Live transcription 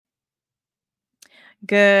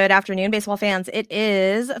Good afternoon, baseball fans. It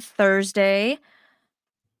is Thursday.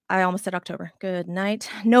 I almost said October. Good night.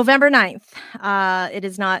 November 9th.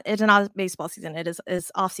 It's not baseball season. It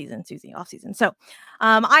is off season, Susie, off season. So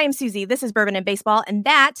I am Susie. This is Bourbon and Baseball, and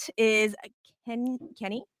that is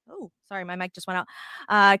Kenny. Oh, sorry, my mic just went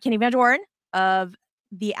out. Kenny Van Doren of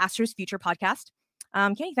the Astros Future podcast.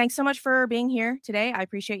 Kenny, thanks so much for being here today. I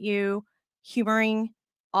appreciate you humoring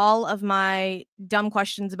all of my dumb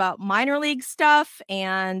questions about minor league stuff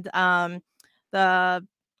and the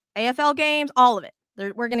AFL games, all of it.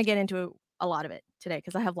 We're going to get into a lot of it today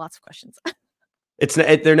because I have lots of questions.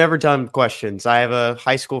 They're never dumb questions. I have a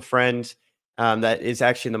high school friend that is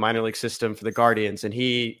actually in the minor league system for the Guardians, and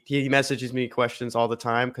he messages me questions all the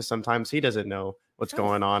time because sometimes he doesn't know what's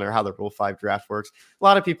going on or how the Rule 5 draft works. A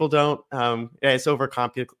lot of people don't. It's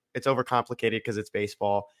overcomplicated because it's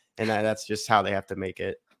baseball, and that's just how they have to make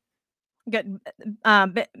it. Good.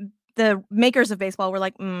 The makers of baseball were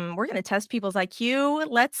like, we're going to test people's IQ.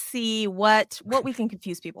 Let's see what we can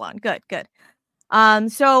confuse people on. Good.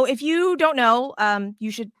 So if you don't know,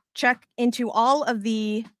 you should check into all of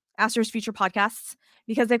the Astros Future podcasts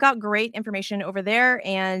because they've got great information over there,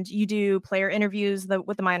 and you do player interviews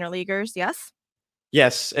with the minor leaguers.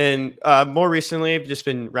 Yes, and more recently, I've just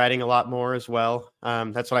been writing a lot more as well.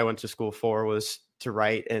 That's what I went to school for, was to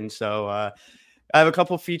write, and so I have a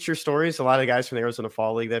couple feature stories. A lot of guys from the Arizona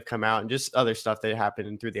Fall League that have come out, and just other stuff that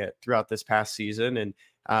happened throughout this past season. And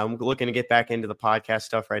I'm looking to get back into the podcast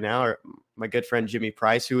stuff right now. Or my good friend Jimmy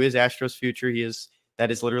Price, who is Astros Future,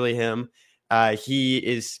 that is literally him. He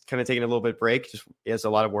is kind of taking a little bit break. He has a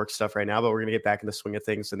lot of work stuff right now, but we're going to get back in the swing of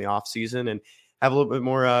things in the off season and have a little bit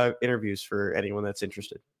more interviews for anyone that's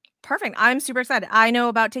interested. Perfect. I'm super excited. I know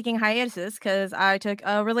about taking hiatuses because I took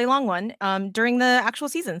a really long one during the actual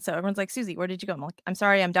season. So everyone's like, Susie, where did you go? I'm like, I'm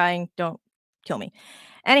sorry, I'm dying. Don't kill me.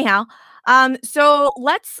 Anyhow, so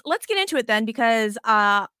let's get into it then, because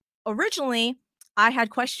originally I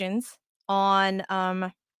had questions on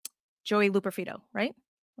Joey Luperfido, right?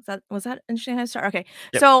 Was that interesting how to start? Okay.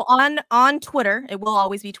 Yep. So on Twitter, it will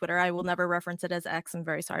always be Twitter. I will never reference it as X. I'm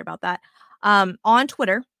very sorry about that. On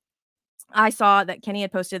Twitter, I saw that Kenny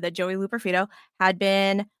had posted that Joey Luperfido had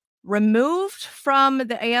been removed from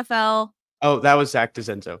the AFL. Oh, that was Zach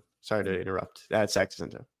DeZenzo. Sorry to interrupt. That's Zach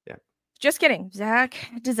DeZenzo. Yeah. Just kidding. Zach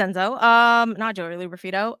DeZenzo. Not Joey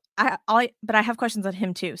Luperfido. But I have questions on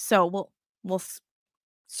him too. So we'll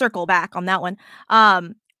circle back on that one.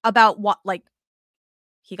 About what, like,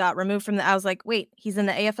 he got removed from I was like, wait, he's in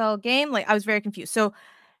the AFL game? Like, I was very confused. So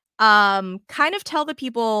kind of tell the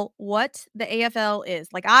people what the AFL is.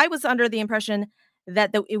 Like, I was under the impression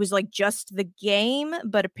that it was like just the game,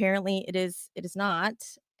 but apparently it is not.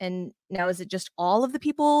 And now, is it just all of the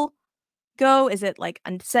people go? Is it like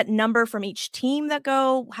a set number from each team that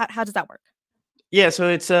go? How does that work? Yeah, so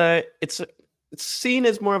it's seen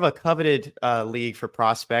as more of a coveted league for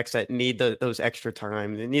prospects that need those extra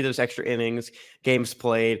time, they need those extra innings, games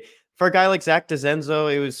played. For a guy like Zach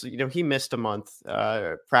DeZenzo, it was, he missed a month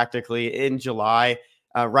practically in July,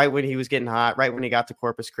 right when he was getting hot, right when he got to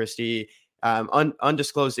Corpus Christi.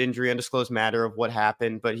 Undisclosed injury, undisclosed matter of what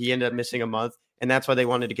happened, but he ended up missing a month, and that's why they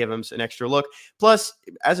wanted to give him an extra look. Plus,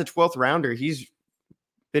 as a 12th rounder, he's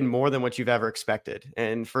been more than what you've ever expected.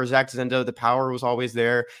 And for Zach DeZenzo, the power was always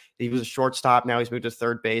there. He was a shortstop. Now he's moved to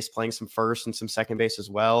third base, playing some first and some second base as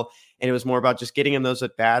well. And it was more about just getting him those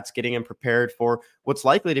at bats, getting him prepared for what's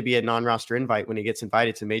likely to be a non-roster invite when he gets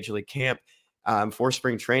invited to Major League Camp for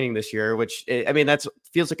spring training this year, which, I mean, that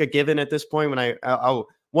feels like a given at this point. When I'll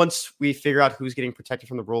once we figure out who's getting protected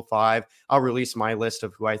from the Rule 5, I'll release my list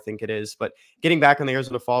of who I think it is. But getting back on the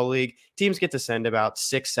Arizona Fall League, teams get to send about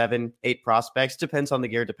 6, 7, 8 prospects. Depends on the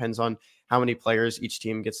year, depends on how many players each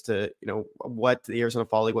team gets to, what the Arizona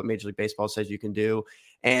Fall League, what Major League Baseball says you can do.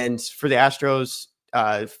 And for the Astros,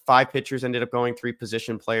 5 pitchers ended up going, 3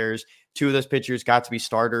 position players. 2 of those pitchers got to be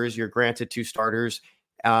starters. You're granted 2 starters.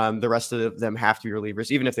 The rest of them have to be relievers,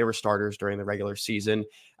 even if they were starters during the regular season.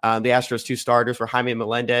 The Astros' 2 starters were Jaime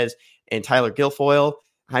Melendez and Tyler Guilfoyle.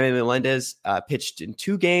 Jaime Melendez pitched in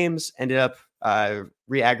 2 games, ended up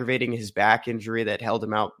re-aggravating his back injury that held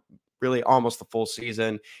him out really almost the full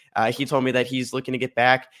season. He told me that he's looking to get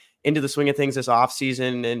back into the swing of things this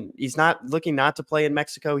offseason, and he's not looking not to play in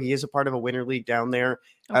Mexico. He is a part of a winter league down there,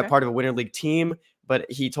 part of a winter league team, but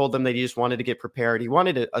he told them that he just wanted to get prepared. He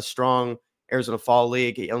wanted a strong Arizona Fall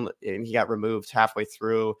League, and he got removed halfway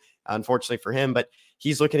through, unfortunately for him. But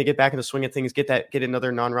he's looking to get back in the swing of things, get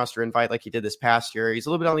another non-roster invite like he did this past year. He's a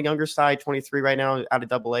little bit on the younger side, 23 right now, out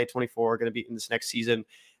of AA, 24, going to be in this next season.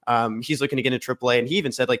 He's looking to get into AAA, and he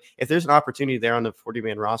even said, like, if there's an opportunity there on the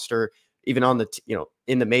 40-man roster even on the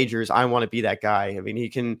in the majors, I want to be that guy. I mean,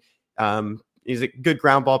 he's a good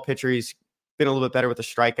ground ball pitcher. He's been a little bit better with the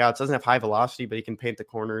strikeouts. Doesn't have high velocity, but he can paint the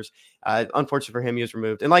corners. Unfortunately for him, he was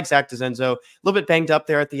removed. And like Zach DeZenzo, a little bit banged up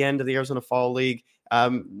there at the end of the Arizona Fall League.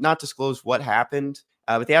 Not disclose what happened,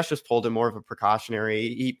 but the Astros pulled him more of a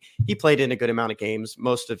precautionary. He played in a good amount of games.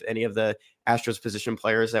 Most of any of the Astros position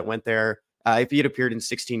players that went there, if he had appeared in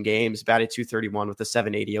 16 games, batted .231 with a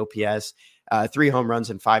 780 OPS, 3 home runs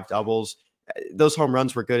and 5 doubles. Those home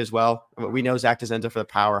runs were good as well. We know Zach DeZenzo for the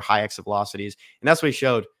power, high exit velocities, and that's what he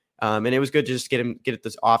showed. And it was good to just get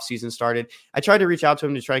this off season started. I tried to reach out to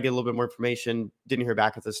him to try to get a little bit more information. Didn't hear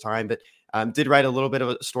back at this time, but did write a little bit of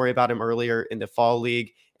a story about him earlier in the fall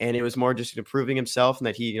league. And it was more just improving himself, and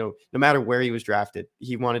that he, no matter where he was drafted,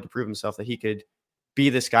 he wanted to prove himself that he could be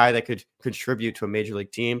this guy that could contribute to a major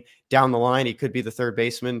league team down the line. He could be the third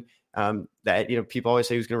baseman that, people always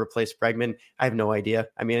say he was going to replace Bregman. I have no idea.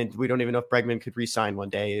 I mean, we don't even know if Bregman could re-sign one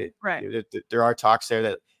day. Right. There are talks there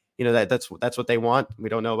that, that's what they want. We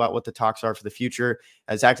don't know about what the talks are for the future.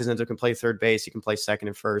 Zach DeZenzo can play third base. He can play second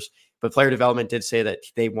and first. But player development did say that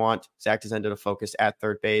they want Zach DeZenzo to focus at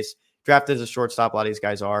third base. Drafted as a shortstop, a lot of these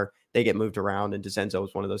guys are. They get moved around, and DeZenzo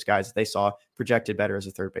was one of those guys that they saw projected better as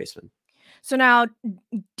a third baseman. So now,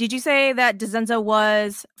 did you say that DeZenzo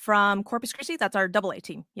was from Corpus Christi? That's our AA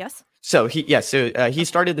team, yes? So he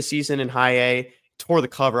started the season in high A, tore the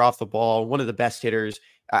cover off the ball, one of the best hitters.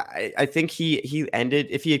 I think he ended,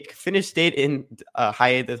 if he had stayed in high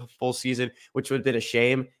A the full season, which would have been a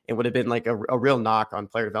shame, it would have been like a real knock on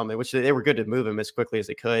player development, which they were good to move him as quickly as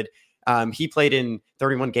they could. He played in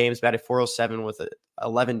 31 games, batted .407 with a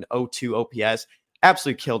 1102 OPS.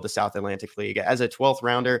 Absolutely killed the South Atlantic League as a 12th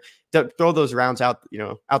rounder. Throw those rounds out,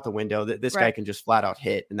 out the window. This guy can just flat out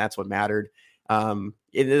hit, and that's what mattered.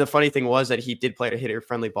 The funny thing was that he did play at a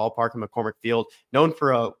hitter-friendly ballpark in McCormick Field, known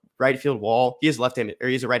for a right field wall. He is left-handed, or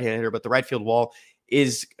he's a right-handed hitter, but the right field wall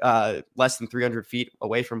is less than 300 feet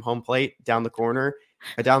away from home plate, down the corner,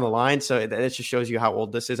 down the line. So it just shows you how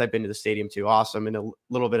old this is. I've been to the stadium too. Awesome, in a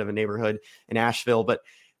little bit of a neighborhood in Asheville, but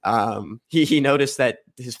he noticed that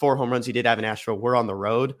his 4 home runs he did have in Asheville were on the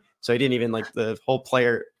road. So he didn't even the whole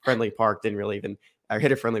player-friendly park didn't really even, or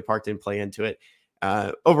hitter-friendly park didn't play into it.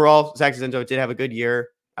 Overall, Zach DeZenzo did have a good year.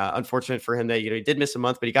 Unfortunate for him that, he did miss a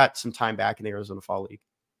month, but he got some time back in the Arizona Fall League.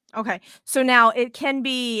 Okay. So now it can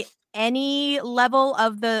be any level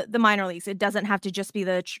of the minor leagues. It doesn't have to just be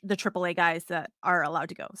the AAA guys that are allowed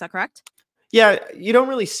to go. Is that correct? Yeah, you don't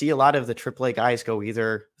really see a lot of the AAA guys go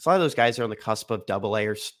either. A lot of those guys are on the cusp of AA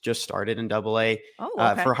or just started in AA. Oh,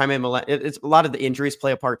 okay. For Jaime Melendez, it's a lot of the injuries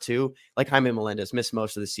play a part too. Like Jaime Melendez missed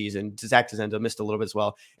most of the season. Zach DeZenzo missed a little bit as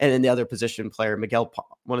well. And then the other position player,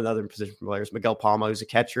 one of the other position players, Miguel Palma, who's a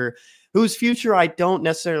catcher, whose future I don't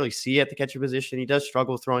necessarily see at the catcher position. He does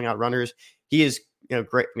struggle throwing out runners. He is,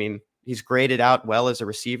 great. I mean, he's graded out well as a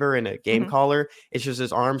receiver and a game caller. It's just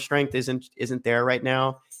his arm strength isn't there right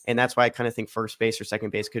now. And that's why I kind of think first base or second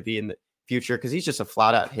base could be in the future, because he's just a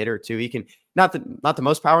flat out hitter too. He can not the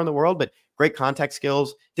most power in the world, but great contact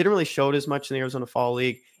skills. Didn't really show it as much in the Arizona Fall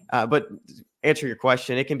League. But answer your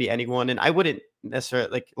question, it can be anyone. And I wouldn't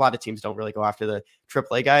necessarily, a lot of teams don't really go after the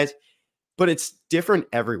AAA guys, but it's different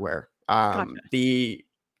everywhere. Gotcha. The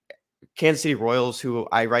Kansas City Royals, who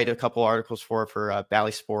I write a couple articles for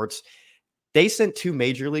Bally Sports, they sent 2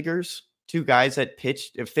 major leaguers, 2 guys that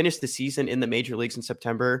finished the season in the major leagues in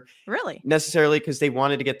September. Really? Necessarily because they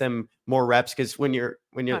wanted to get them more reps. Because when your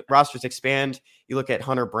rosters expand, you look at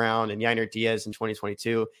Hunter Brown and Yainer Diaz in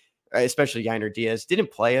 2022, especially Yainer Diaz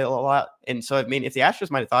didn't play a lot. And so, I mean, if the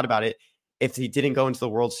Astros might have thought about it, if he didn't go into the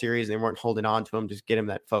World Series and they weren't holding on to him, just get him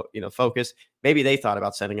that focus, maybe they thought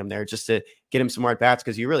about sending him there just to get him some more at bats,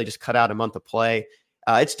 because you really just cut out a month of play.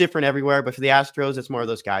 It's different everywhere, but for the Astros, it's more of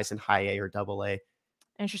those guys in high A or AA.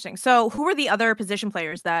 Interesting. So who were the other position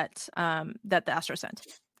players that the Astros sent?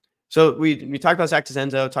 So we talked about Zach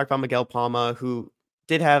DeZenzo, talked about Miguel Palma, who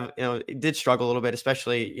did have, did struggle a little bit,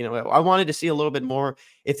 especially, I wanted to see a little bit more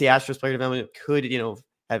if the Astros player development could,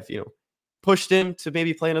 have, pushed him to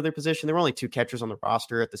maybe play another position. There were only 2 catchers on the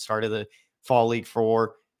roster at the start of the fall league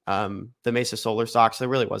for the Mesa Solar Sox. There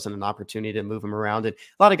really wasn't an opportunity to move him around. And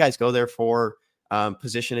a lot of guys go there for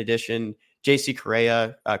position addition. JC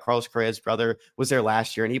Correa, Carlos Correa's brother, was there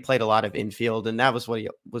last year, and he played a lot of infield, and that was what he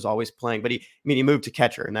was always playing. But he moved to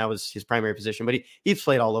catcher, and that was his primary position. But he's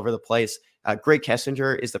played all over the place. Greg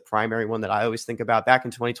Kessinger is the primary one that I always think about. Back in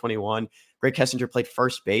 2021, Greg Kessinger played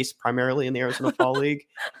first base primarily in the Arizona Fall League,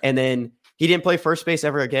 and then he didn't play first base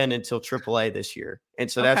ever again until AAA this year. And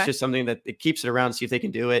so that's just something that it keeps it around, see if they can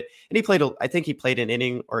do it. And I think he played an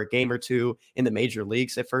inning or a game or 2 in the major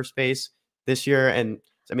leagues at first base this year. And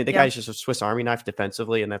I mean, the Yeah. guy's just a Swiss Army knife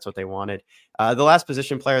defensively, and that's what they wanted. The last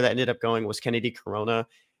position player that ended up going was Kennedy Corona,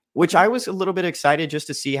 which Okay. I was a little bit excited just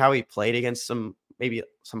to see how he played against maybe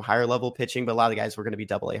some higher level pitching, but a lot of the guys were going to be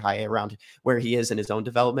double A, high A around where he is in his own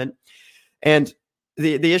development. And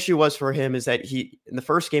the issue was for him is that he, in the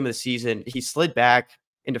first game of the season, he slid back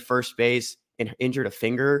into first base and injured a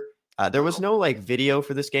finger. There was Oh. no like video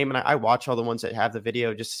for this game, and I watch all the ones that have the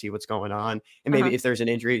video just to see what's going on, and Uh-huh. maybe if there's an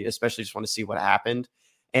injury, especially just want to see what happened.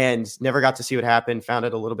 And never got to see what happened. Found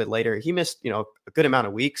it a little bit later. He missed, a good amount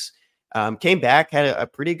of weeks. Came back, had a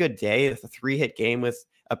pretty good day with a 3-hit game with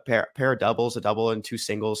a pair of doubles, a double and 2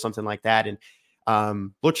 singles, something like that,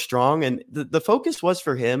 and looked strong. And the focus was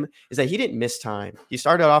for him is that he didn't miss time. He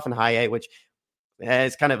started off in high A, which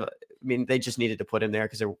is kind of, I mean, they just needed to put him there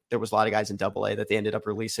because there was a lot of guys in double A that they ended up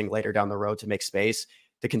releasing later down the road to make space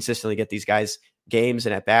to consistently get these guys games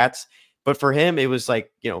and at bats. But for him, it was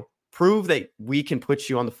like, prove that we can put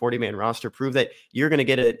you on the 40-man roster, prove that you're going to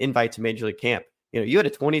get an invite to Major League Camp. You had a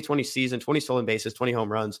 2020 season, 20 stolen bases, 20 home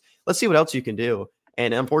runs. Let's see what else you can do.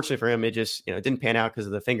 And unfortunately for him, it just, it didn't pan out because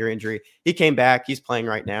of the finger injury. He came back. He's playing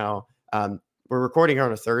right now. We're recording here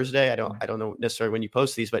on a Thursday. I don't know necessarily when you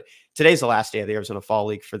post these, but today's the last day of the Arizona Fall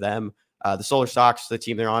League for them. The Solar Sox, the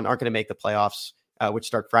team they're on, aren't going to make the playoffs, which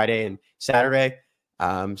start Friday and Saturday.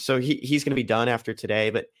 So he's going to be done after today,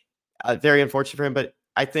 but very unfortunate for him. But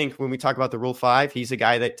I think when we talk about the Rule 5, he's a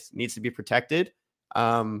guy that needs to be protected.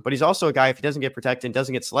 But he's also a guy, if he doesn't get protected and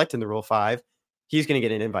doesn't get selected in the Rule 5, he's going to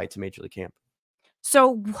get an invite to Major League Camp.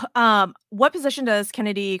 So, what position does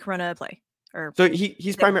Kennedy Corona play? Or so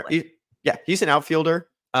he's primarily, he's an outfielder.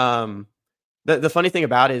 The funny thing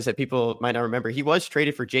about it is that people might not remember, he was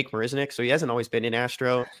traded for Jake Marisnick, so he hasn't always been in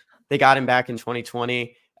Astro. They got him back in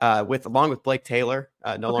 2020 along with Blake Taylor,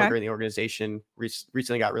 no longer in the organization.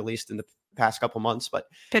 Recently got released in the past couple months, but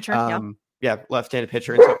pitcher, left-handed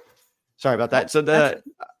pitcher. And so, sorry about that. So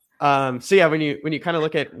when you kind of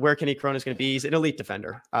look at where Kenny Corona is going to be, he's an elite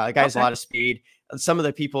defender. The guy has a lot of speed. Some of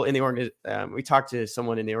the people in the organization, we talked to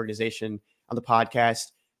someone in the organization on the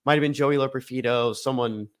podcast, might have been Joey Loperfido,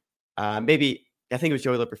 someone, maybe, I think it was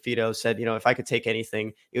Joey Loperfido said, if I could take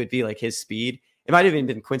anything, it would be like his speed. It might have even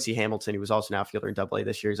been Quincy Hamilton, who was also an outfielder in Double A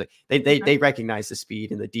this year. He's like, they recognize the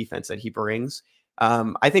speed and the defense that he brings.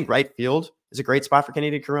 I think right field is a great spot for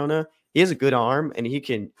Kennedy Corona. He has a good arm and he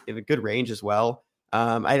can have a good range as well.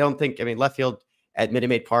 Left field at Minute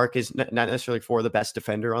Maid Park is not necessarily for the best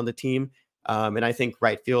defender on the team. And I think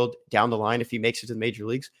right field down the line, if he makes it to the major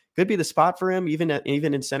leagues, could be the spot for him. Even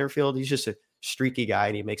in center field, he's just a streaky guy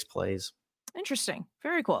and he makes plays. Interesting.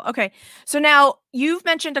 Very cool. Okay. So now you've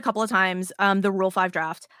mentioned a couple of times the Rule 5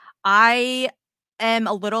 draft. I am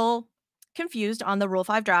a little confused on the Rule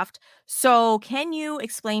 5 draft. So can you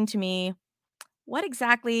explain to me what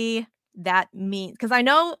exactly that means? Because I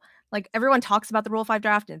know like everyone talks about the Rule 5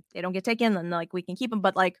 draft and they don't get taken, and like we can keep them,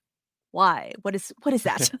 but like why? What is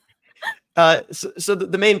that? So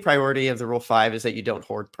the main priority of the Rule 5 is that you don't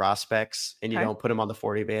hoard prospects and you don't put them on the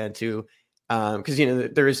 40-man too. Because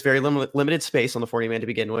there is very limited space on the 40-man to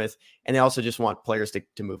begin with, and they also just want players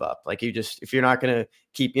to move up. Like if you're not going to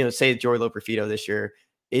keep, say Joey Loperfido this year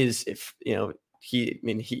is, if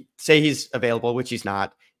he say he's available, which he's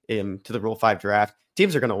not, to the Rule 5 draft,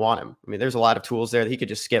 teams are going to want him. I mean, there's a lot of tools there that he could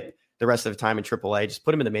just skip the rest of the time in AAA, just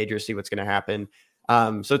put him in the majors, see what's going to happen.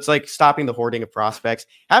 So it's like stopping the hoarding of prospects.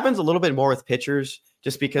 Happens a little bit more with pitchers,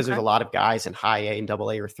 just because there's a lot of guys in high A and Double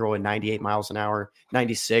A are throwing 98 miles an hour,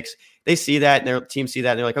 96. They see that and their team see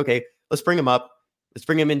that and they're like, okay, let's bring him up. Let's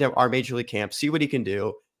bring him into our major league camp, see what he can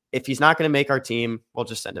do. If he's not going to make our team, we'll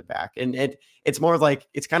just send him back. And it's more like,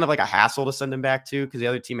 it's kind of like a hassle to send him back to, because the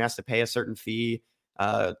other team has to pay a certain fee,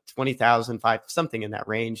 20,000, something in that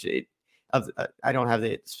range. I don't have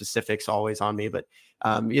the specifics always on me, but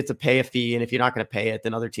you have to pay a fee. And if you're not going to pay it,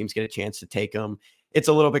 then other teams get a chance to take them. It's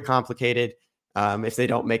a little bit complicated. If they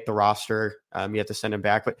don't make the roster, you have to send them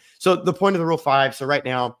back. But so the point of the Rule 5, so right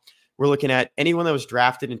now we're looking at anyone that was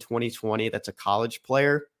drafted in 2020 that's a college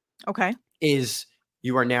player. Okay. Is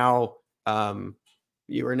you are now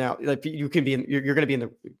like you can be in, you're going to be in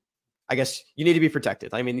the, I guess you need to be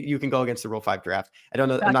protected. I mean, you can go against the Rule 5 draft. I don't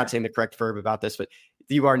know. Gotcha. I'm not saying the correct verb about this, but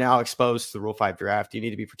you are now exposed to the Rule 5 draft. You need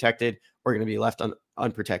to be protected or you're going to be left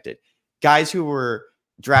unprotected. Guys who were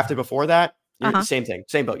drafted before that, same thing,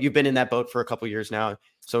 same boat. You've been in that boat for a couple of years now.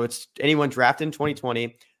 So it's anyone drafted in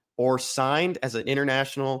 2020 or signed as an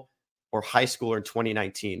international or high schooler in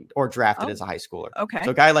 2019 or drafted as a high schooler. Okay.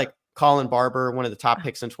 So a guy like Colin Barber, one of the top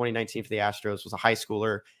picks in 2019 for the Astros, was a high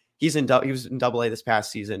schooler. He was in Double A this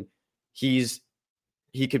past season. He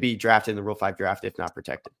could be drafted in the Rule 5 draft if not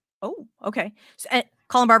protected. Oh, okay. So,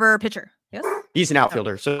 Colin Barber, pitcher. Yes. He's an Oh,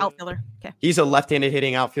 outfielder. So outfielder. Okay. he's a left-handed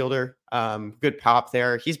hitting outfielder. Good pop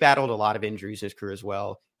there. He's battled a lot of injuries in his career as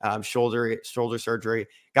well. Shoulder surgery.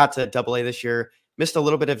 Got to Double A this year. Missed a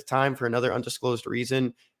little bit of time for another undisclosed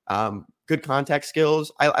reason. Good contact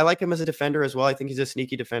skills. I like him as a defender as well. I think he's a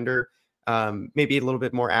sneaky defender. Maybe a little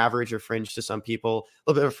bit more average or fringe to some people.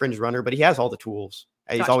 A little bit of a fringe runner, but he has all the tools.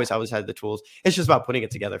 He's Gotcha. always had the tools. It's just about putting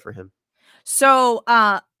it together for him. So,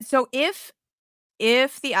 so if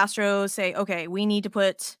the Astros say, okay, we need to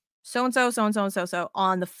put so and so, so and so, and so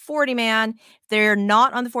on the 40 man, if they're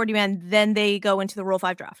not on the 40 man, then they go into the Rule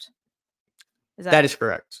 5 draft. That is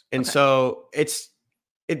correct. And okay. so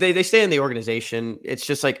they stay in the organization. It's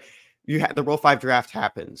just like you have the Rule 5 draft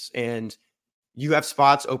happens and you have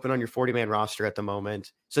spots open on your 40-man roster at the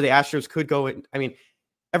moment. So the Astros could go in. I mean,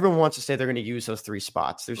 everyone wants to say they're going to use those 3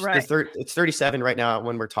 spots. It's 37 right now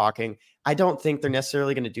when we're talking. I don't think they're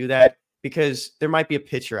necessarily going to do that because there might be a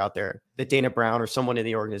pitcher out there that Dana Brown or someone in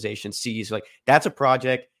the organization sees like that's a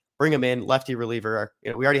project. Bring him in, lefty reliever.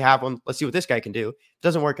 We already have one. Let's see what this guy can do. If it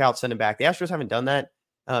doesn't work out, send him back. The Astros haven't done that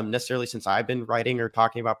necessarily since I've been writing or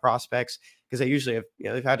talking about prospects because they usually have,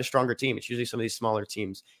 they've had a stronger team. It's usually some of these smaller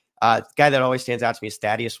teams. Guy that always stands out to me is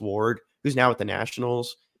Thaddeus Ward, who's now with the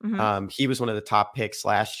Nationals. Mm-hmm. He was one of the top picks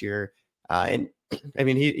last year. And I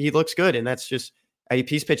mean, he looks good. And that's just,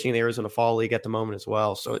 he's pitching in the Arizona Fall League at the moment as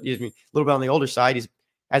well. So a little bit on the older side. He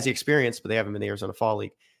has the experience, but they have him in the Arizona Fall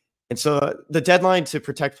League. And so the deadline to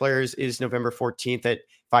protect players is November 14th at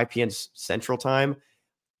 5 p.m. Central Time.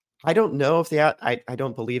 I don't know if I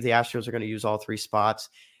don't believe the Astros are going to use all 3 spots.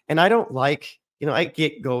 And I don't like, I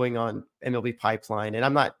get going on MLB Pipeline, and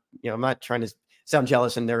I'm not trying to sound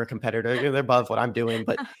jealous and they're a competitor. They're above what I'm doing,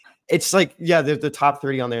 but it's like, yeah, they're the top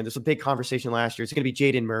 30 on there. And there's a big conversation last year. Is it going to be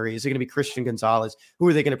Jaden Murray? Is it going to be Christian Gonzalez? Who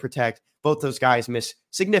are they going to protect? Both those guys miss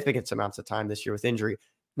significant amounts of time this year with injury.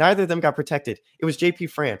 Neither of them got protected. It was JP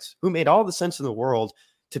France, who made all the sense in the world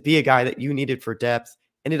to be a guy that you needed for depth.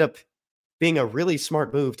 Ended up being a really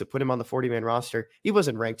smart move to put him on the 40-man roster. He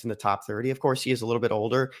wasn't ranked in the top 30. Of course, he is a little bit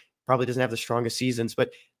older, probably doesn't have the strongest seasons, but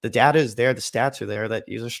the data is there. The stats are there that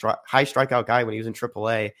he's a high strikeout guy when he was in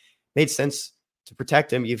AAA. Made sense to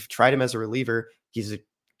protect him. You've tried him as a reliever.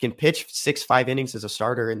 Can pitch 6-5 innings as a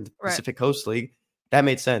starter in the Pacific Coast League. That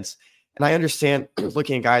made sense. And I understand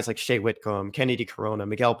looking at guys like Shea Whitcomb, Kennedy Corona,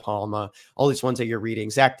 Miguel Palma, all these ones that you're reading,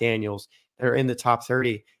 Zach Daniels, that are in the top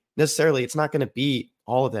 30. Necessarily, it's not going to be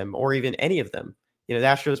all of them or even any of them. The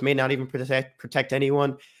Astros may not even protect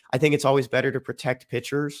anyone. I think it's always better to protect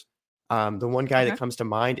pitchers. The one guy that comes to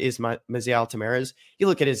mind is Misael Tamarez. You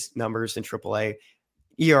look at his numbers in AAA,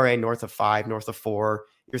 ERA north of 5, north of 4.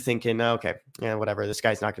 You're thinking, okay, yeah, whatever. This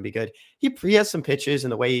guy's not going to be good. He has some pitches,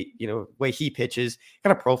 and the way he pitches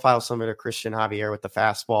kind of profiles similar to Christian Javier with the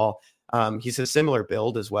fastball. He's a similar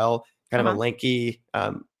build as well, kind of a lanky,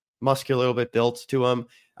 muscular, little bit built to him.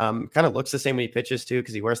 Kind of looks the same when he pitches too,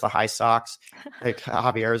 because he wears the high socks, like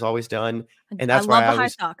Javier has always done, and that's why I love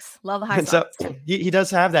the high socks. So he does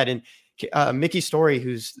have that. And Mickey Story,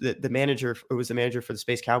 who's the manager, or was the manager for the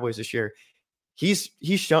Space Cowboys this year. He's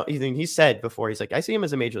said before, he's like, I see him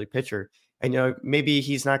as a major league pitcher. And, maybe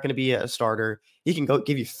he's not going to be a starter. He can go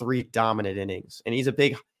give you 3 dominant innings. And he's a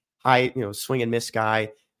big, high, swing and miss guy.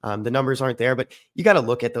 The numbers aren't there, but you got to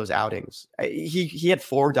look at those outings. He had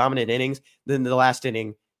 4 dominant innings. Then the last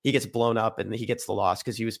inning, he gets blown up and he gets the loss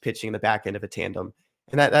because he was pitching in the back end of a tandem.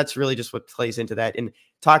 And that's really just what plays into that. And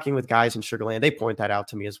talking with guys in Sugarland, they point that out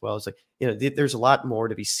to me as well. It's like, there's a lot more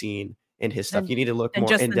to be seen in his stuff. You need to look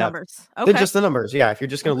more in depth than just the numbers. Yeah. If you're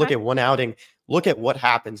just going to look at one outing, look at what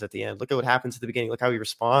happens at the end. Look at what happens at the beginning. Look how he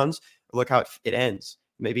responds. Or look how it ends.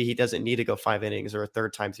 Maybe he doesn't need to go 5 innings or a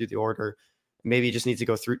third time through the order. Maybe he just needs to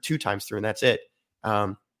go through 2 times through, and that's it.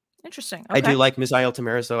 Interesting. I do like Misael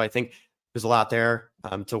Tamarez, though. I think there's a lot there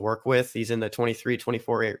to work with. He's in the 23,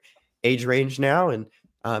 24 age range now, and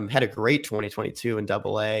had a great 2022 in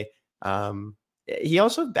Double-A. He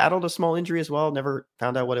also battled a small injury as well. Never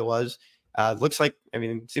found out what it was. Looks like,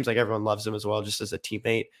 seems like everyone loves him as well, just as a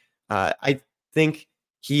teammate. I think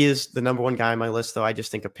he is the number 1 guy on my list, though. I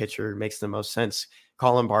just think a pitcher makes the most sense.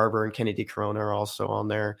 Colin Barber and Kennedy Corona are also on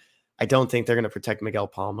there. I don't think they're going to protect Miguel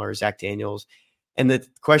Palma or Zach Daniels. And the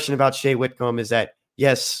question about Shea Whitcomb is that,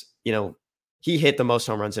 yes, he hit the most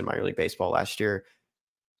home runs in minor league baseball last year.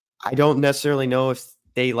 I don't necessarily know if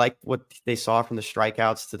they like what they saw from the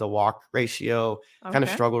strikeouts to the walk ratio. Kind of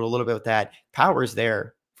struggled a little bit with that. Power's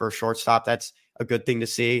there for a shortstop. That's a good thing to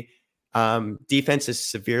see. Defense is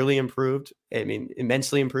severely improved.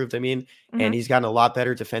 Immensely improved. And he's gotten a lot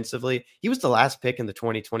better defensively. He was the last pick in the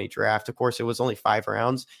 2020 draft. Of course, it was only 5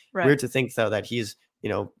 rounds. Right. Weird to think, though, that he's,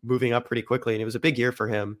 moving up pretty quickly. And it was a big year for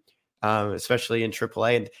him. especially in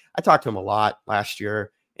AAA. And I talked to him a lot last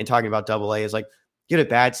year and talking about AA is like, you had a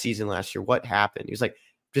bad season last year. What happened? He was like,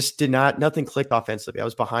 just nothing clicked offensively. I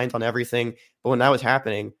was behind on everything. But when that was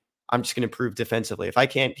happening, I'm just going to improve defensively. If I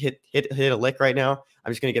can't hit a lick right now,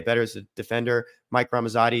 I'm just going to get better as a defender. Mike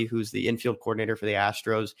Ramazzotti, who's the infield coordinator for the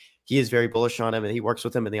Astros, he is very bullish on him, and he works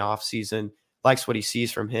with him in the offseason, likes what he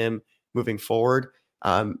sees from him moving forward.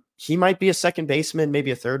 He might be a second baseman,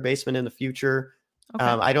 maybe a third baseman in the future. Okay.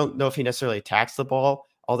 I don't know if he necessarily attacks the ball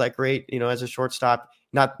all that great, as a shortstop.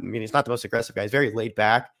 He's not the most aggressive guy. He's very laid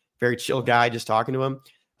back, very chill guy, just talking to him.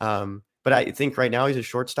 But I think right now he's a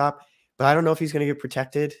shortstop, but I don't know if he's going to get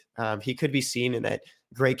protected. He could be seen in that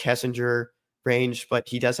Gray Kessinger range, but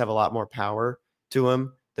he does have a lot more power to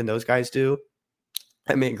him than those guys do.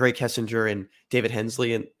 I mean, Gray Kessinger and David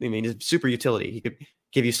Hensley, and he's super utility. He could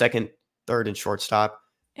give you second, third, and shortstop.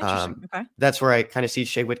 Interesting. Okay. That's where I kind of see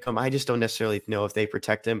Shea Whitcomb. I just don't necessarily know if they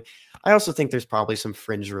protect him. I also think there's probably some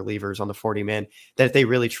fringe relievers on the 40-man that if they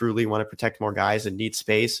really truly want to protect more guys and need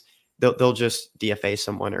space, they'll just DFA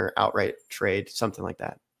someone or outright trade, something like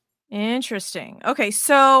that. Interesting. Okay,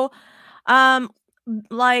 so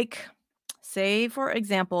like say for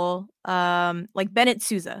example, like Bennett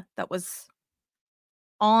Souza that wasn't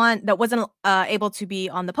able to be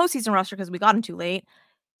on the postseason roster because we got him too late.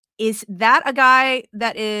 Is that a guy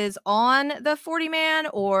that is on the 40-man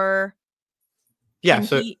or Yeah,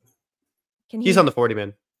 so he's on the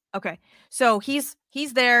 40-man. Okay. So he's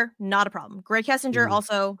there, not a problem. Gray Kessinger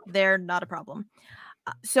also there, not a problem.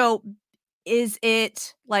 So is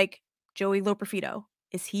it like Joey Loperfido?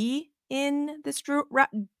 Is he in this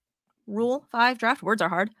Rule 5 draft? Words are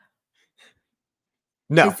hard.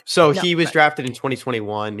 No. He was drafted in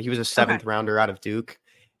 2021. He was a seventh rounder out of Duke.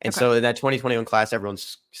 And so in that 2021 class,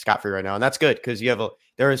 everyone's scot-free right now. And that's good because the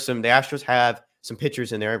Astros have some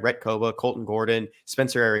pitchers in there, Rhett Koba, Colton Gordon,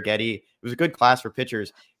 Spencer Arrighetti. It was a good class for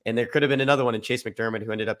pitchers. And there could have been another one in Chase McDermott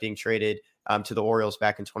who ended up being traded to the Orioles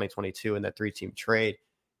back in 2022 in that 3-team trade.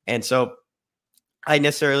 And so I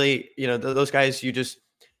necessarily, those guys,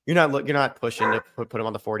 you're not pushing to put them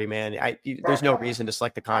on the 40-man. There's no reason to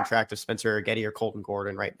select the contract of Spencer Arrighetti or Colton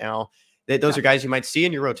Gordon right now. Those are guys you might see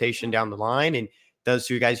in your rotation down the line, and those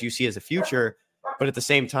two guys you see as a future. But at the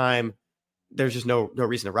same time, there's just no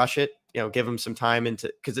reason to rush it. Give them some time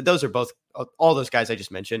because those are both, all those guys I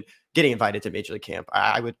just mentioned, getting invited to Major League camp.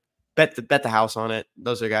 I would bet the house on it.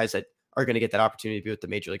 Those are guys that are going to get that opportunity to be with the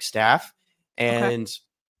Major League staff. And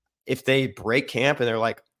if they break camp and they're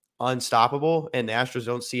like unstoppable and the Astros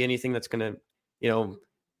don't see anything that's going to,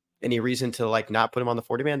 any reason to like not put them on the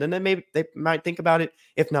 40-man, then maybe they might think about it.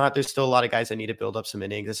 If not, there's still a lot of guys that need to build up some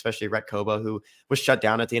innings, especially Rhett Koba, who was shut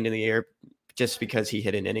down at the end of the year just because he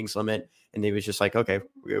hit an innings limit. And he was just like, okay,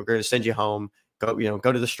 we're going to send you home. Go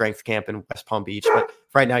to the strength camp in West Palm Beach. But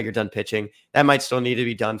right now you're done pitching. That might still need to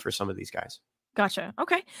be done for some of these guys. Gotcha.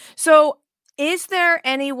 Okay. So is there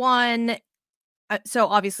anyone, so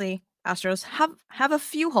obviously Astros have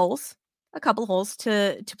a couple holes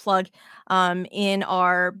to plug in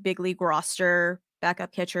our big league roster,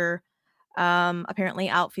 backup catcher, apparently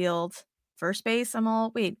outfield, first base.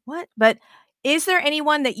 Wait, what? But is there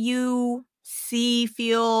anyone that you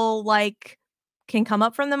feel like can come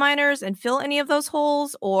up from the minors and fill any of those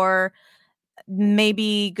holes, or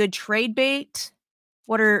maybe good trade bait?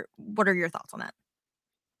 What are your thoughts on that?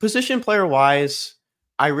 Position player wise,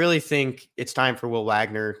 I really think it's time for Will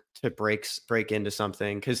Wagner to break into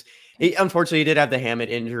something because unfortunately he did have the hamate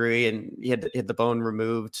injury and he had the bone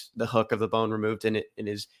removed, the hook of the bone removed in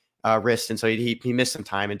his wrist, and so he missed some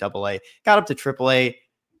time in AA. Got up to AAA,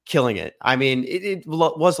 killing it. I mean, it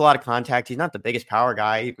was a lot of contact. He's not the biggest power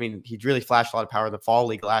guy. I mean, he really flashed a lot of power in the fall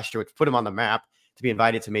league last year, which put him on the map to be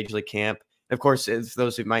invited to Major League camp. And of course, as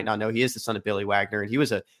those who might not know, he is the son of Billy Wagner, and he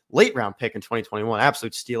was a late round pick in 2021,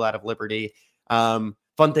 absolute steal out of Liberty.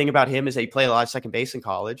 Fun thing about him is that he played a lot of second base in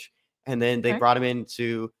college, and then they brought him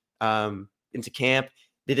into camp.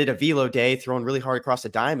 They did a velo day, throwing really hard across the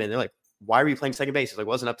diamond. They're like, "Why were you playing second base?" He's like,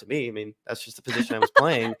 "Wasn't up to me. I mean, that's just the position I was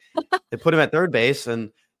playing." They put him at third base,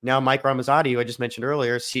 and now Mike Ramazzotti, who I just mentioned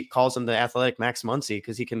earlier, calls him the athletic Max Muncy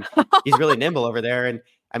because he's really nimble over there, and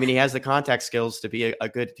I mean, he has the contact skills to be a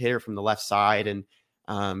good hitter from the left side, and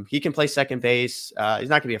he can play second base. He's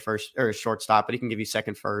not going to be a first or a shortstop, but he can give you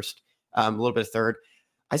second, first, a little bit of third.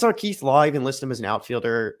 I saw Keith Law even list him as an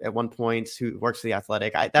outfielder at one point who works for the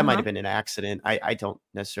Athletic. That might have been an accident. I don't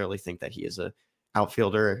necessarily think that he is a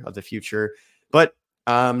outfielder of the future. But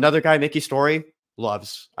another guy, Mickey Story,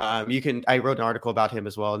 loves. I wrote an article about him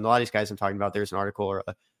as well. And a lot of these guys I'm talking about, there's an article or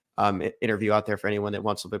a interview out there for anyone that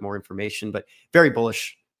wants a bit more information, but very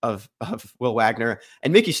bullish of Will Wagner.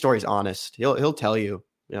 And Mickey Story's honest. He'll tell you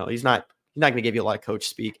he's not going to give you a lot of coach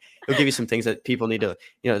speak. He'll give you some things that people need to,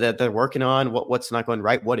 that they're working on, what's not going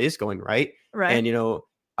right, what is going right. Right. And,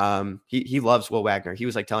 he loves Will Wagner. He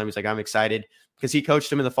was like telling me, he's like, I'm excited because he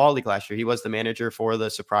coached him in the fall league last year. He was the manager for the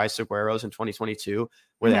surprise Saguaros in 2022,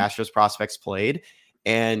 where the Mhm. Astros prospects played.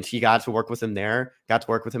 And he got to work with him there, got to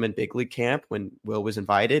work with him in big league camp when Will was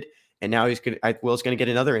invited. And now Will's going to get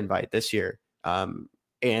another invite this year.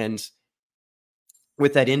 And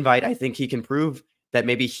with that invite, I think he can prove that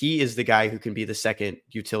maybe he is the guy who can be the second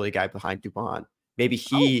utility guy behind Dubon. Maybe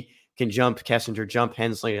Oh, he can jump Kessinger, jump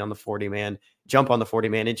Hensley on the 40 man, jump on the 40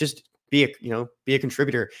 man, and just be a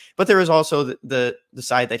contributor. But there is also the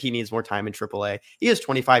side that he needs more time in AAA. He is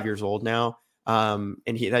 25 years old now, and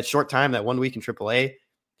that short time, that 1 week in AAA,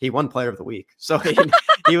 he won Player of the Week. So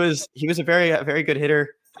he was a very good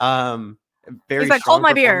hitter. he's Very like, hold strong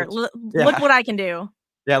my beer. performance. Look Yeah. what I can do.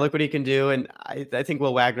 Yeah, look what he can do, and I think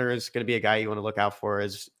Will Wagner is going to be a guy you want to look out for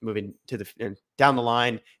as moving to down the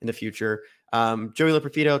line in the future. Joey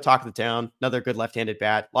Lopperfido, talk of the town, another good left-handed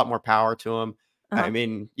bat, a lot more power to him. I Uh-huh.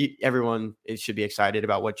 mean, everyone should be excited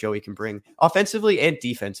about what Joey can bring offensively and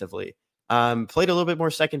defensively. Played a little bit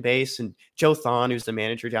more second base, and Joe Thon, who's the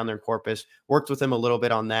manager down there in Corpus, worked with him a little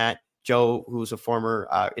bit on that. Joe, who's a former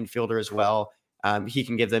infielder as well, he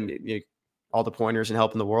can give them all the pointers and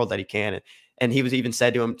help in the world that he can. And he was even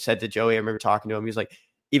said to Joey, I remember talking to him, he was like,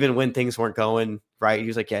 even when things weren't going right, he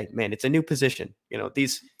was like, yeah, man, it's a new position. If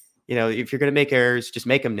you're going to make errors, just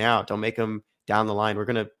make them now. Don't make them down the line. We're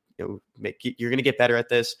going to, you're going to get better at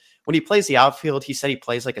this. When he plays the outfield, he said he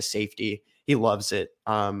plays like a safety. He loves it.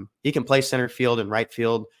 He can play center field and right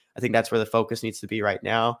field. I think that's where the focus needs to be right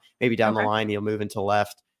now. Maybe down the Okay. line, he'll move into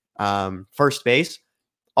left. First base,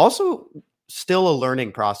 also still a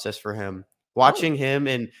learning process for him. Oh. Watching him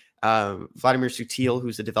and Vladimir Sutil,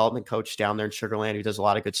 who's a development coach down there in Sugarland, who does a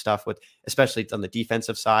lot of good stuff especially on the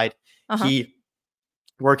defensive side. Uh-huh. He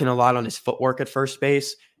working a lot on his footwork at first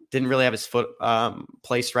base. Didn't really have his foot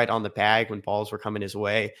placed right on the bag when balls were coming his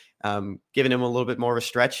way. Giving him a little bit more of a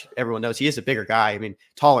stretch. Everyone knows he is a bigger guy. I mean,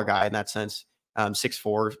 taller guy in that sense.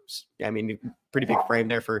 6'4". I mean, pretty big frame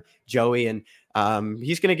there for Joey. And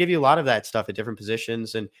he's going to give you a lot of that stuff at different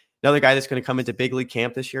positions. And another guy that's going to come into big league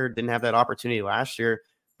camp this year, didn't have that opportunity last year,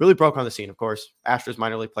 really broke on the scene, of course. Astros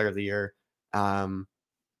minor league player of the year.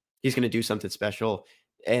 He's going to do something special.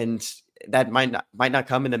 And that might not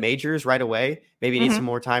come in the majors right away. Maybe he needs some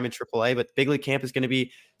more time in AAA, but big league camp is going to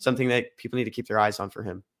be something that people need to keep their eyes on for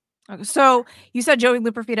him. Okay. So you said Joey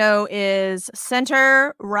Lupperfido is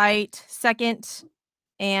center, right, second,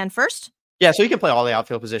 and first? Yeah, so he can play all the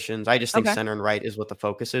outfield positions. I just think Okay. center and right is what the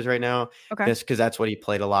focus is right now. Okay. Just because that's what he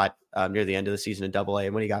played a lot near the end of the season in AA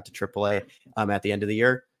and when he got to AAA at the end of the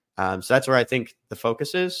year. So that's where I think the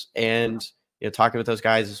focus is. And talking with those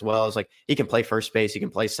guys as well is like he can play first base, he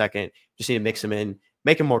can play second. Just need to mix him in,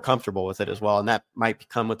 make him more comfortable with it as well. And that might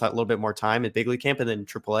come with a little bit more time at big league camp and then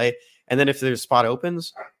AAA. And then if there's a spot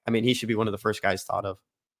opens, I mean, he should be one of the first guys thought of.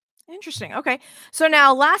 Interesting. Okay. So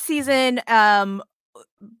now last season,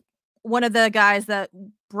 one of the guys that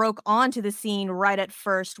broke onto the scene right at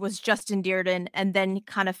first was Justin Dearden and then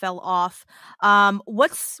kind of fell off.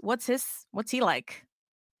 What's he like?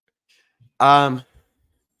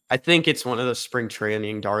 I think it's one of those spring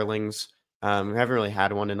training darlings. We haven't really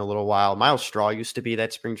had one in a little while. Miles Straw used to be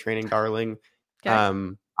that spring training darling.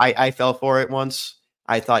 Okay. I fell for it once.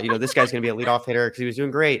 I thought, this guy's going to be a leadoff hitter because he was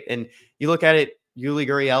doing great. And you look at it, Yuli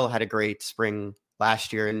Gurriel had a great spring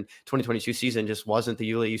last year, and 2022 season just wasn't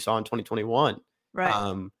the Yuli you saw in 2021.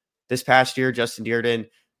 Right. This past year, Justin Dearden,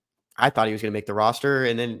 I thought he was going to make the roster,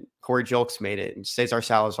 and then Corey Julks made it, and Cesar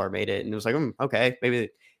Salazar made it, and it was like, okay, maybe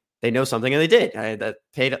they know something, and they did. That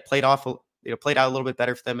played out a little bit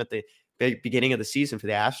better for them at the beginning of the season for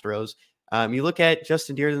the Astros. You look at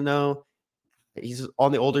Justin Dearden, though, he's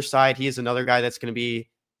on the older side. He is another guy that's going to be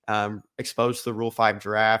exposed to the Rule 5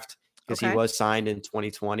 draft because he was signed in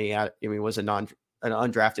 2020. He was an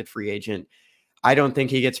undrafted free agent. I don't think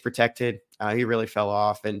he gets protected. He really fell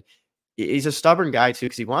off, and he's a stubborn guy too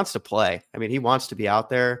because he wants to play. I mean, he wants to be out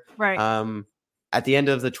there. Right. At the end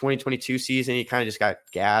of the 2022 season, he kind of just got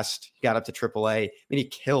gassed. He got up to AAA. I mean, he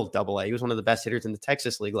killed AA. He was one of the best hitters in the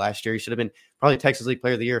Texas League last year. He should have been probably Texas League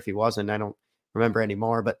Player of the Year if he wasn't. I don't remember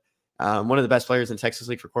anymore, but one of the best players in Texas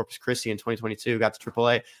League for Corpus Christi in 2022. Got to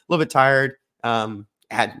AAA. A little bit tired. Had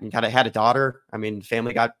a daughter. I mean,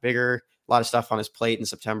 family got bigger. A lot of stuff on his plate in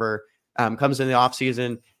September. Comes in the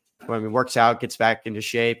offseason. Works out, gets back into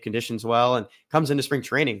shape, conditions well, and comes into spring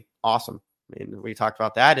training. Awesome. I mean, we talked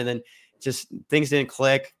about that. And then just things didn't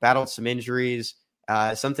click, battled some injuries,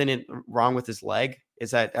 something wrong with his leg.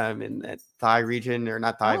 Is that in that thigh region, or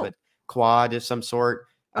not thigh, but quad of some sort.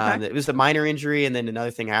 Okay. It was a minor injury, and then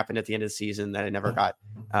another thing happened at the end of the season that I never got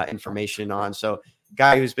information on. So,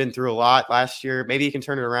 guy who's been through a lot last year, maybe he can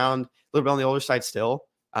turn it around a little bit on the older side still.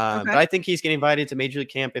 But Okay. I think he's getting invited to Major League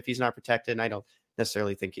Camp if he's not protected, and I don't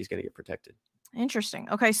necessarily think he's going to get protected. Interesting.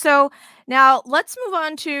 Okay, so now let's move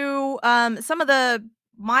on to some of the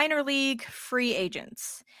minor league free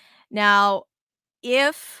agents. Now,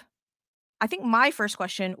 if I think my first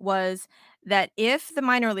question was that if the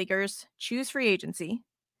minor leaguers choose free agency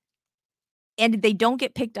and they don't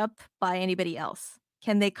get picked up by anybody else,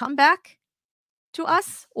 can they come back to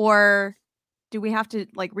us, or do we have to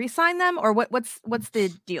like re-sign them, or what's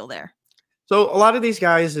the deal there? So a lot of these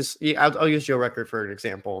guys I'll use Joe Record for an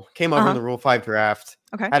example. Came over in Uh-huh. the Rule 5 draft,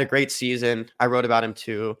 Okay. had a great season. I wrote about him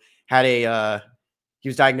too. Had a he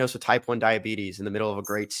was diagnosed with type 1 diabetes in the middle of a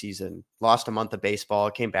great season. Lost a month of baseball,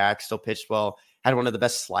 came back, still pitched well. Had one of the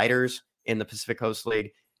best sliders in the Pacific Coast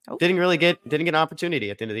League. Oh, Didn't get an opportunity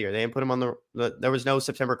at the end of the year. They didn't put him on there was no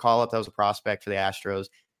September call up. That was a prospect for the Astros.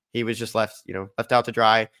 He was just left out to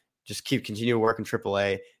dry. Just continue to work in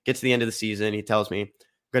AAA. Get to the end of the season. He tells me,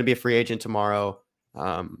 going to be a free agent tomorrow.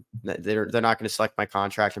 They're not going to select my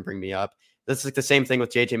contract and bring me up. That's like the same thing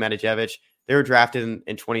with JJ Matijevic. They were drafted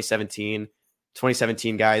in 2017.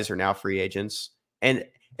 2017 guys are now free agents. And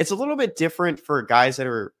it's a little bit different for guys that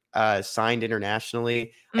are signed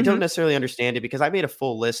internationally. I don't mm-hmm. necessarily understand it because I made a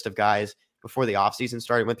full list of guys before the offseason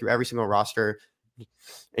started, went through every single roster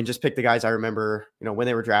and just picked the guys I remember, when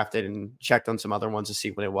they were drafted and checked on some other ones to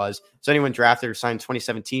see when it was. So anyone drafted or signed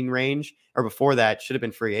 2017 range or before that should have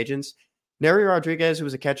been free agents. Nery Rodriguez, who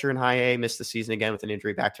was a catcher in high A, missed the season again with an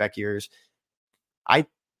injury back-to-back years. I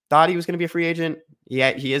thought he was going to be a free agent.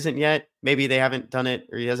 He isn't yet. Maybe they haven't done it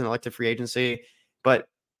or he hasn't elected free agency, but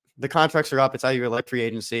the contracts are up. It's either you elect free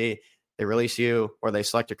agency, they release you, or they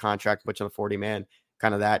select a contract, put you on the 40-man,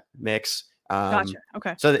 kind of that mix. Gotcha.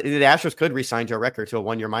 Okay. So the Astros could re-sign Joe Record to a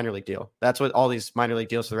 1-year minor league deal. That's what all these minor league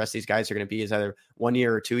deals for the rest of these guys are going to be, is either 1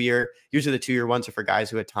 year or 2 year. Usually the 2-year ones are for guys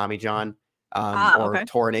who had Tommy John or Okay.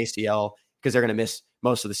 tore an ACL because they're going to miss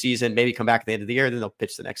most of the season, maybe come back at the end of the year, then they'll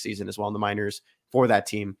pitch the next season as well in the minors for that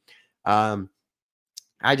team.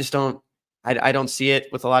 I just don't see it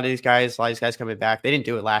with a lot of these guys. A lot of these guys coming back. They didn't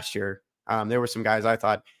do it last year. There were some guys I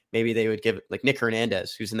thought maybe they would give, like Nick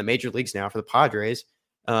Hernandez, who's in the major leagues now for the Padres.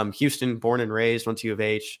 Houston, born and raised, went to U of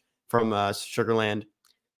H from Sugarland.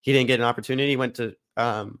 He didn't get an opportunity. Went to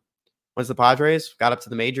the Padres, got up to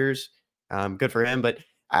the majors. Good for him, but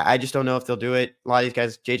I just don't know if they'll do it. A lot of these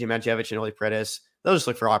guys, JJ Matijevic and Oli Paredes, they'll just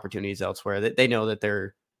look for opportunities elsewhere. They know that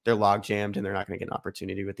they're log jammed and they're not going to get an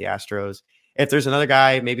opportunity with the Astros. If there's another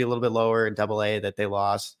guy, maybe a little bit lower in AA that they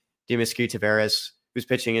lost, Dionisio Taveras, who's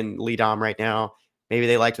pitching in Lidom right now, maybe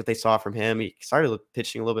they liked what they saw from him. He started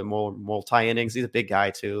pitching a little bit more multi-innings. He's a big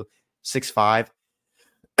guy too, 6'5".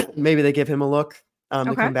 Maybe they give him a look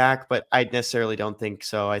to come back, but I necessarily don't think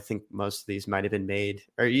so. I think most of these might have been made,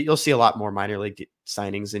 or you'll see a lot more minor league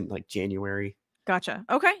signings in like January. Gotcha.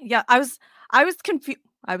 Okay. Yeah, I was confused.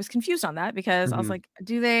 I was confused on that because I was like,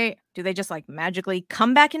 do they just like magically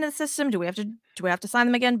come back into the system? Do we have to sign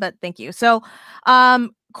them again? But thank you. So,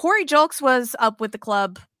 Corey Julks was up with the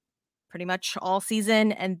club pretty much all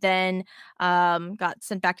season and then got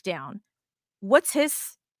sent back down. What's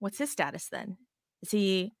his status then? Is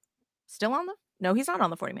he still on the? No, he's not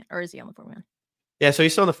on the 40-man, or is he on the 40-man? Yeah, so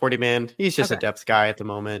he's still on the 40-man. He's just a depth guy at the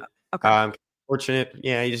moment. Okay. Fortunate.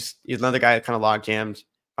 Yeah, he's another guy that kind of log jammed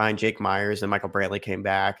behind Jake Myers, and Michael Brantley came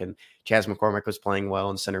back, and Chas McCormick was playing well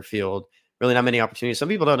in center field. Really not many opportunities. Some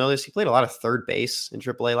people don't know this. He played a lot of third base in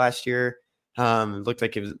AAA last year. Looked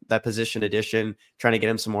like it was that position addition, trying to get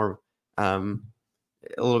him some more, a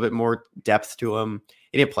little bit more depth to him.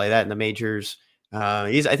 He didn't play that in the majors.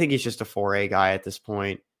 I think he's just a 4A guy at this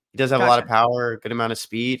point. He does have a lot of power, good amount of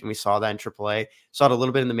speed, and we saw that in AAA. Saw it a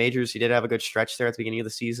little bit in the majors. He did have a good stretch there at the beginning of the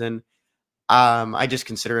season. I just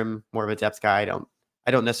consider him more of a depth guy.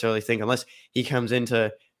 I don't necessarily think, unless he comes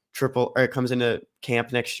into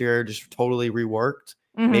camp next year just totally reworked,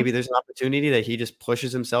 maybe there's an opportunity that he just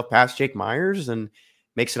pushes himself past Jake Myers and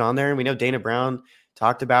makes it on there. And we know Dana Brown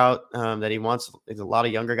talked about that he wants a lot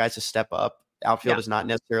of younger guys to step up. Outfield is not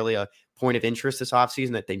necessarily a point of interest this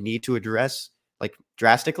offseason that they need to address like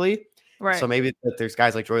drastically. Right. So maybe there's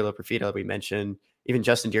guys like Joey Loperfido that we mentioned, even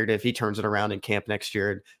Justin Dearden, if he turns it around in camp next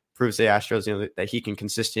year and proves the Astros, that he can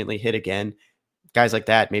consistently hit again. Guys like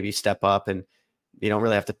that maybe step up, and you don't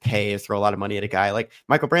really have to pay or throw a lot of money at a guy like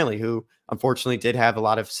Michael Brantley, who unfortunately did have a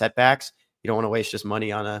lot of setbacks. You don't want to waste just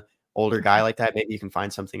money on a older guy like that. Maybe you can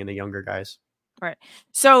find something in the younger guys. Right.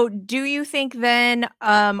 So do you think then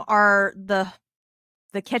are the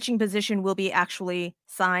the catching position will be actually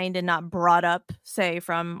signed and not brought up, say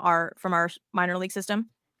from our minor league system.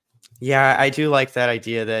 Yeah, I do like that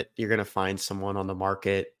idea that you're gonna find someone on the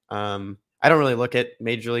market. I don't really look at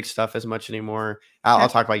major league stuff as much anymore. I'll Okay.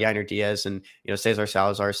 talk about Yainer Diaz and Cesar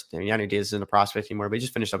Salazar. Yainer Diaz isn't a prospect anymore, but he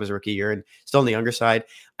just finished up his rookie year and still on the younger side.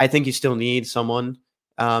 I think you still need someone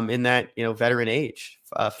in that veteran age,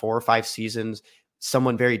 4 or 5 seasons.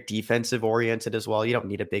 Someone very defensive oriented as well. You don't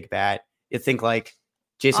need a big bat. You think like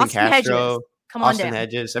Jason Austin Hedges, Castro, come on Austin down.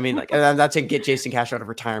 Hedges. I mean, like I'm not saying get Jason Castro out of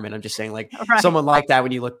retirement. I'm just saying like Right. someone like that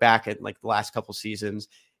when you look back at like the last couple seasons.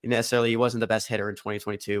 Necessarily, he wasn't the best hitter in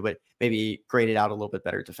 2022, but maybe graded out a little bit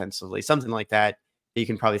better defensively. Something like that you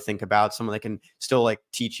can probably think about. Someone that can still like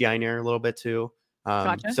teach Yainer a little bit too.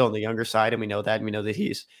 Gotcha. Still on the younger side, and we know that. And we know that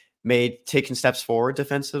he's taken steps forward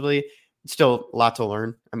defensively. Still a lot to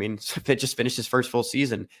learn. I mean, Fit just finished his first full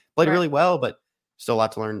season, played Right. really well, but still a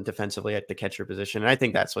lot to learn defensively at the catcher position. And I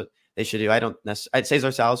think that's what they should do. I'd say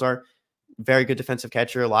Cesar Salazar, very good defensive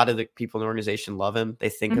catcher. A lot of the people in the organization love him. They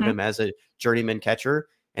think of Mhm. him as a journeyman catcher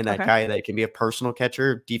and that Okay. guy that can be a personal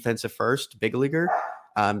catcher, defensive first, big leaguer.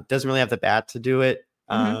 Doesn't really have the bat to do it,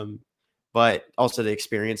 Mhm. but also the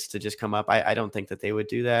experience to just come up. I don't think that they would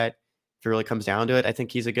do that if it really comes down to it. I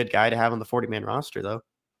think he's a good guy to have on the 40-man roster, though.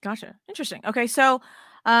 Gotcha. Interesting. Okay, so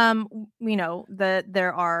we know that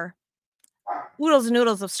there are oodles and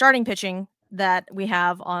noodles of starting pitching that we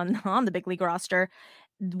have on on the big league roster,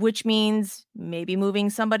 which means maybe moving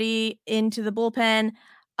somebody into the bullpen,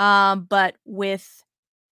 but with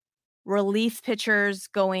relief pitchers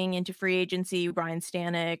going into free agency, Brian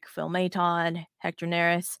Stanek, Phil Maton, Hector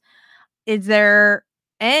Neris. Is there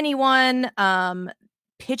anyone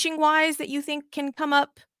pitching wise that you think can come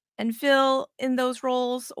up and fill in those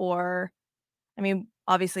roles? Or, I mean,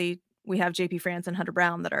 obviously we have JP France and Hunter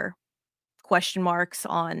Brown that are question marks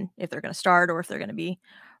on if they're going to start or if they're going to be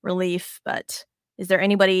relief. But is there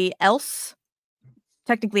anybody else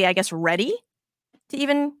technically, I guess, ready to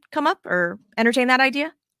even come up or entertain that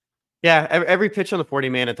idea? Yeah, every pitch on the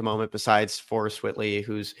 40-man at the moment, besides Forrest Whitley,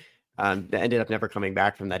 who's ended up never coming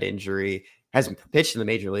back from that injury, hasn't pitched in the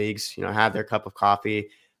major leagues. Had their cup of coffee.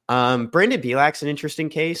 Brandon Bielak's an interesting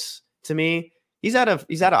case to me. He's out of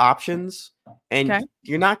options, and Okay.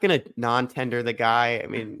 you're not going to non-tender the guy. I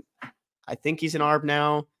mean, I think he's an ARB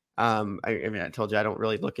now. I mean, I told you I don't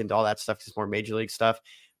really look into all that stuff. It's more major league stuff,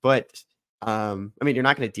 but I mean, you're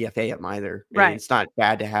not going to DFA him either. I mean, Right. it's not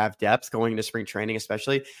bad to have depth going into spring training,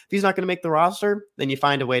 especially if he's not going to make the roster. Then you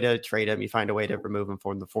find a way to trade him. You find a way to remove him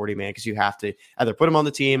from the 40-man because you have to either put him on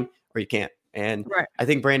the team or you can't. And Right. I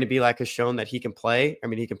think Brandon Bielak has shown that he can play. I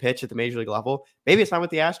mean, he can pitch at the major league level. Maybe it's not with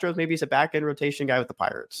the Astros. Maybe he's a back end rotation guy with the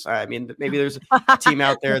Pirates. I mean, maybe there's a team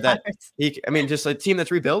out The there that Pirates. just a team that's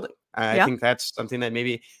rebuilding. I Yeah. think that's something that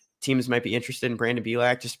maybe teams might be interested in. Brandon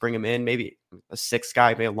Bielak, just bring him in, maybe a sixth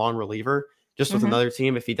guy, maybe a long reliever, just with Mhm. another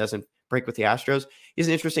team if he doesn't break with the Astros. He's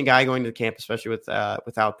an interesting guy going to the camp, especially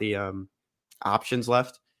without the options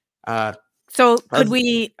left. Uh, So could other-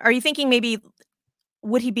 we are you thinking maybe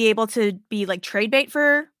would he be able to be like trade bait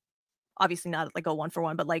for obviously not like a one for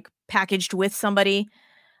one, but like packaged with somebody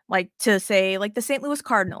like to say like the St. Louis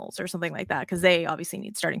Cardinals or something like that? Because they obviously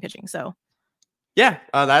need starting pitching. So Yeah,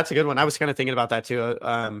 that's a good one. I was kind of thinking about that too.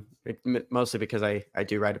 Mostly because I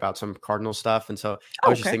do write about some Cardinal stuff, and so I oh,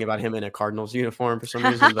 was just okay. thinking about him in a Cardinals uniform for some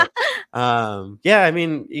reason. But yeah, I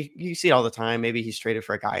mean, you see it all the time. Maybe he's traded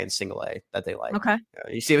for a guy in Single A that they like. Okay.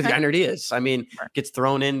 You see it with Okay. Yainer Diaz. I mean, Sure. gets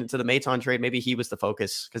thrown into the Maton trade. Maybe he was the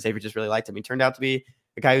focus because they just really liked him. He turned out to be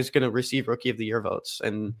a guy who's going to receive Rookie of the Year votes,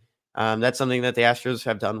 and that's something that the Astros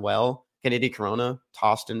have done well. Kennedy Corona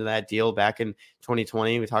tossed into that deal back in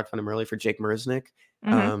 2020. We talked about him earlier for Jake Marisnick.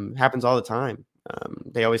 Mhm. Happens all the time.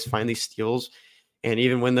 They always find these steals. And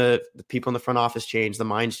even when the people in the front office change, the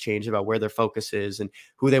minds change about where their focus is and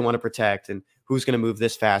who they want to protect and who's going to move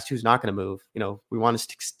this fast, who's not going to move. We want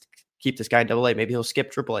to keep this guy in AA. Maybe he'll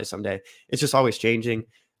skip AAA someday. It's just always changing.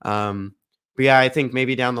 But yeah, I think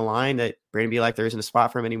maybe down the line that Brandon Bielak, there isn't a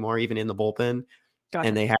spot for him anymore, even in the bullpen. Gotcha.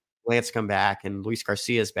 And they have Lance come back and Luis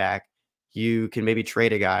Garcia's back. You can maybe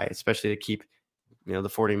trade a guy, especially to keep the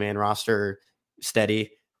 40-man roster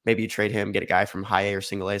steady. Maybe you trade him, get a guy from high A or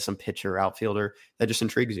single A, some pitcher or outfielder that just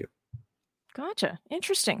intrigues you. Gotcha.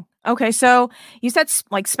 Interesting. Okay, so you said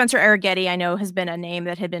like Spencer Arrighetti, I know has been a name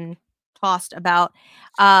that had been tossed about.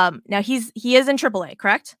 Now he is in AAA,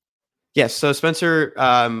 correct? Yes. So Spencer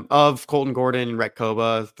of Colton Gordon and Rhett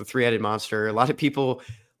Koba, the three-headed monster. A lot of people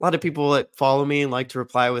that follow me like to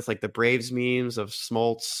reply with like the Braves memes of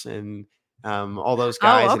Smoltz and all those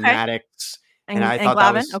guys Oh, and okay. Maddox. and I And thought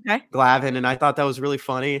that Glavin, was okay. Glavin, and I thought that was really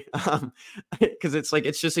funny, because it's like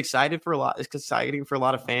it's just it's exciting for a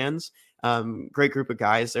lot of fans. Great group of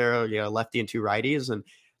guys there, lefty and two righties, and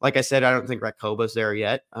like I said, I don't think Rakoba's there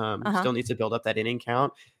yet. Uh-huh. Still needs to build up that inning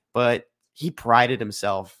count, but he prided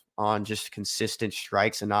himself on just consistent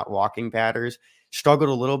strikes and not walking batters. Struggled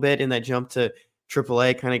a little bit in that jump to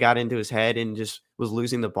AAA, kind of got into his head and just was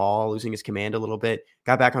losing the ball, losing his command a little bit.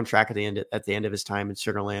 Got back on track at the end of his time in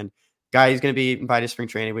Sugarland. Guy, he's going to be invited to spring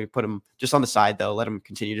training. We put him just on the side though, let him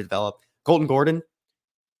continue to develop. Colton Gordon,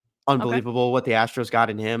 Okay. unbelievable what the Astros got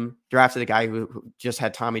in him. Drafted a guy who just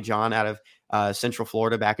had Tommy John out of Central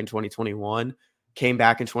Florida back in 2021. Came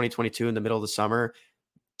back in 2022 in the middle of the summer.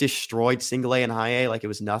 Destroyed single A and high A like it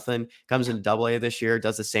was nothing. Comes into double A this year,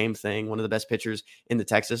 does the same thing. One of the best pitchers in the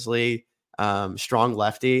Texas League. Strong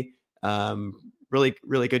lefty. Really,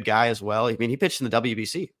 really good guy as well. I mean, he pitched in the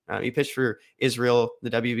WBC. He pitched for Israel, the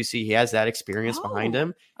WBC. He has that experience behind Oh,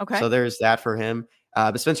 him. okay. So there's that for him.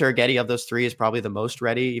 But Spencer Aggetti of those three is probably the most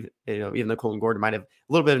ready. Even though Colton Gordon might have a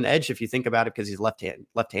little bit of an edge if you think about it because he's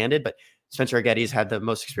left-handed. But Spencer Aggetti's had the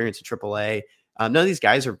most experience in AAA. None of these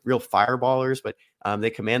guys are real fireballers, but they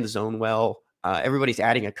command the zone well. Everybody's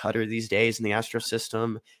adding a cutter these days in the Astro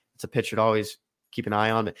system. It's a pitcher to always keep an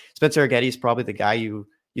eye on. But Spencer Aggetti is probably the guy you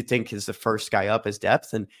think is the first guy up as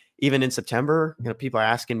depth. And even in September, people are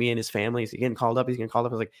asking me and his family, is he getting called up? He's getting called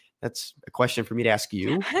up. I was like, that's a question for me to ask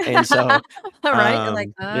you. And so, All right. You're like,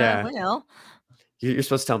 yeah, well. you're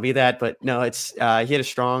supposed to tell me that, but no, it's he had a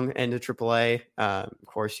strong end of AAA. Of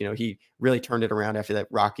course, he really turned it around after that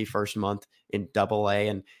rocky first month in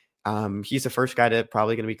AA, and he's the first guy to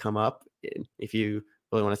probably going to be come up. If you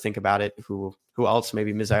really want to think about it, who else?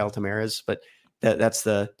 Maybe Misael Tamarez, but that's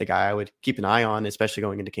the guy I would keep an eye on, especially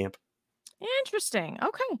going into camp. Interesting.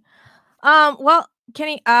 Okay. Well,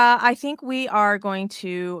 Kenny, I think we are going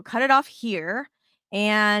to cut it off here.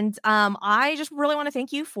 And I just really want to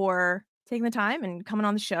thank you for taking the time and coming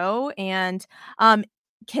on the show. And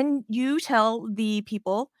can you tell the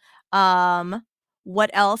people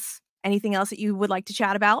anything else that you would like to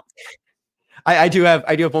chat about? I do have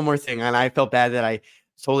one more thing, and I felt bad that I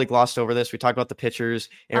totally glossed over this. We talked about the pitchers,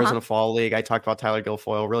 Uh-huh. Arizona Fall League. I talked about Tyler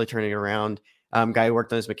Guilfoyle really turning it around. Guy who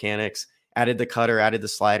worked on his mechanics, added the cutter, added the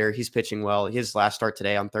slider. He's pitching well. His last start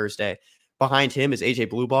today on Thursday. Behind him is AJ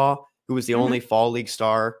Blueball, who was the Mhm. only Fall League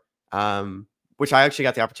star, which I actually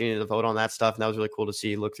got the opportunity to vote on that stuff, and that was really cool to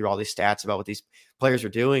see. Look through all these stats about what these players are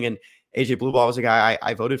doing, and AJ Blueball was a guy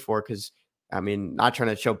I voted for because, I mean, not trying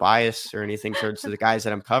to show bias or anything towards the guys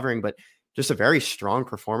that I'm covering, but just a very strong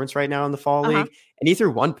performance right now in the Fall Uh-huh. League. And he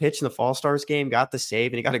threw one pitch in the Fall Stars game, got the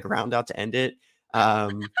save, and he got a ground out to end it.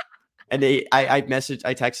 And I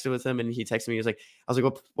texted with him, and he texted me. He was like, I was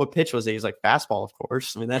like, what pitch was it? He's like, fastball, of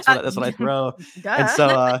course. I mean, that's what I throw. And Duh.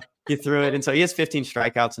 so he threw it, and so he has 15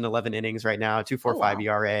 strikeouts in 11 innings right now, Oh, 2.45 wow.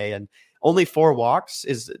 ERA, and only 4 walks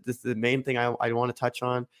is the main thing I want to touch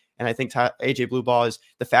on. And I think AJ Blueball is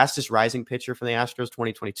the fastest rising pitcher from the Astros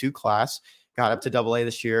 2022 class. Got up to AA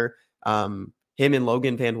this year. Him and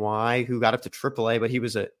Logan Van Wy, who got up to AAA, but he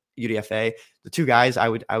was a UDFA. The two guys I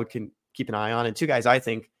would keep an eye on, and two guys I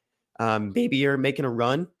think maybe are making a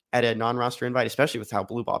run at a non-roster invite, especially with how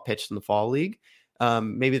Blue Ball pitched in the Fall League.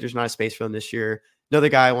 Maybe there's not a space for them this year. Another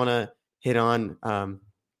guy I want to hit on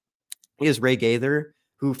is Ray Gaither,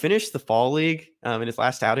 who finished the Fall League in his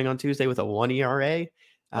last outing on Tuesday with a 1 ERA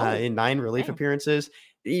Oh, in 9 relief dang. appearances.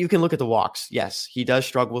 You can look at the walks. Yes, he does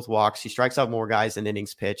struggle with walks. He strikes out more guys than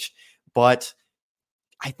innings pitched, but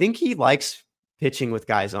I think he likes pitching with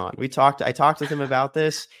guys on. I talked with him about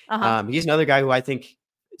this. Uh-huh. He's another guy who I think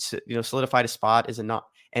solidified a spot as a not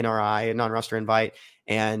NRI, a non-roster invite,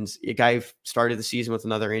 and a guy who started the season with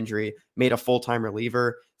another injury, made a full-time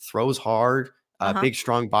reliever, throws hard, Uh-huh. big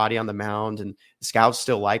strong body on the mound, and the scouts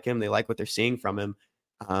still like him. They like what they're seeing from him.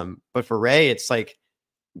 But for Ray, it's like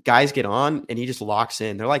guys get on and he just locks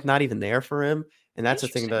in. They're like not even there for him. And that's the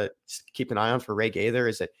thing Interesting. to keep an eye on for Ray Gaither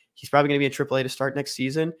is that he's probably going to be in AAA to start next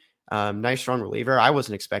season. Nice, strong reliever. I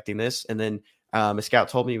wasn't expecting this. And then a scout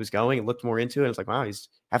told me he was going and looked more into it. And I was like, wow, he's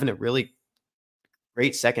having a really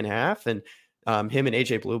great second half. And him and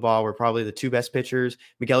AJ Blueball were probably the two best pitchers.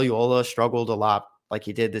 Miguel Uola struggled a lot like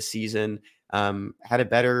he did this season. Had a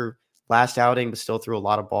better last outing, but still threw a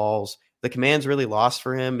lot of balls. The command's really lost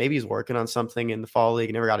for him. Maybe he's working on something in the Fall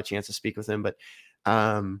League. Never got a chance to speak with him, but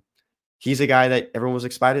he's a guy that everyone was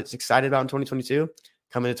excited about in 2022.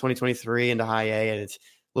 Coming to 2023 into high A, and it's a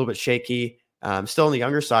little bit shaky. Still on the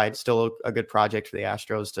younger side, still a good project for the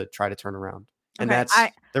Astros to try to turn around. And Okay. that's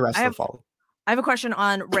the rest I of have the Fall League. I have a question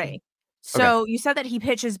on Ray. Okay. So you said that he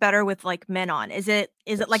pitches better with like men on. Is it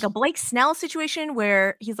like a Yes. Blake Snell situation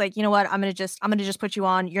where he's like, you know what, I'm gonna just put you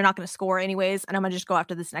on. You're not gonna score anyways, and I'm gonna just go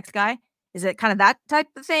after this next guy. Is it kind of that type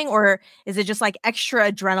of thing, or is it just like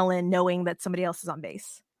extra adrenaline knowing that somebody else is on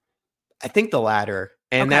base? I think the latter.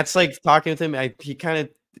 And Okay. that's like talking with him. He kind of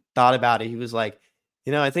thought about it. He was like,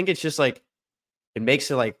 I think it's just like it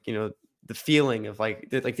makes it like, the feeling of like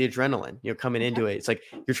the adrenaline, coming Okay. into it. It's like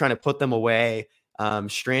you're trying to put them away.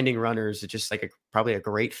 Stranding runners, it's just like probably a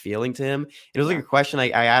great feeling to him. It was like Yeah. a question I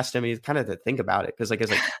asked him. He kind of to think about it because like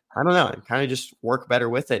it's like I don't know, and kind of just work better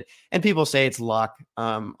with it. And people say it's luck.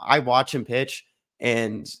 I watch him pitch,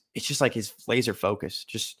 and it's just like his laser focus,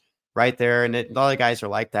 just right there. And a lot of guys are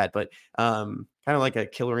like that, but kind of like a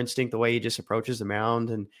killer instinct the way he just approaches the mound.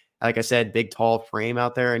 And like I said, big tall frame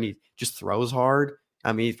out there, and he just throws hard.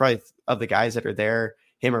 I mean, he's probably of the guys that are there,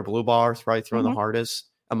 him or Blue Ball is probably throwing the Mhm. hardest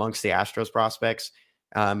amongst the Astros prospects.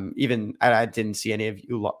 Even I didn't see any of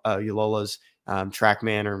Ulola's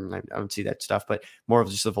TrackMan, or I don't see that stuff, but more of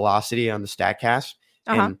just the velocity on the Statcast.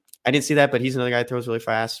 Uh-huh. And I didn't see that, but he's another guy that throws really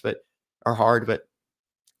fast, but are hard. But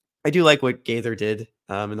I do like what Gaither did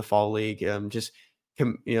in the fall league, just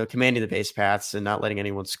commanding the base paths and not letting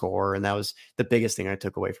anyone score, and that was the biggest thing I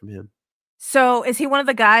took away from him. So is he one of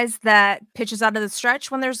the guys that pitches out of the stretch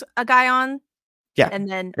when there's a guy on? Yeah, And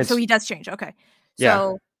then so it's he does change. Okay. yeah.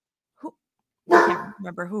 So who I can't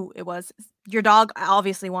remember who it was. Your dog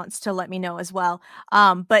obviously wants to let me know as well.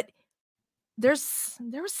 But there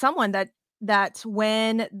was someone that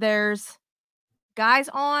when there's guys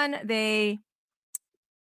on, they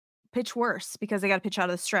pitch worse because they got to pitch out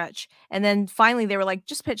of the stretch. And then finally they were like,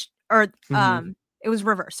 just pitch or Mhm. it was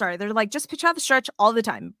reverse. Sorry. They're like, just pitch out the stretch all the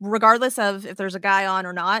time, regardless of if there's a guy on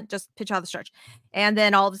or not, just pitch out the stretch. And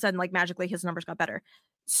then all of a sudden, like magically his numbers got better.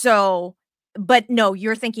 So but no,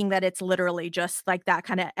 you're thinking that it's literally just like that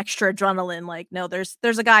kind of extra adrenaline. Like, no, there's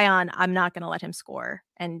a guy on. I'm not gonna let him score.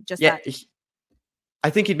 And just Yeah, that. I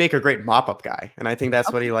think he'd make a great mop-up guy, and I think that's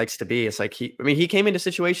what Okay. he likes to be. It's like he came into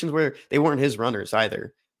situations where they weren't his runners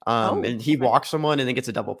either. Oh, And he okay. walks someone and then gets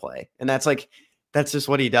a double play. And that's just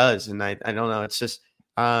what he does. And I don't know. It's just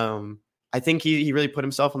I think he really put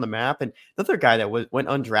himself on the map. And another guy that went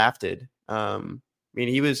undrafted. I mean,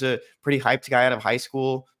 he was a pretty hyped guy out of high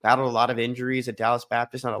school, battled a lot of injuries at Dallas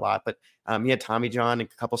Baptist, not a lot, but he had Tommy John and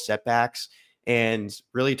a couple setbacks and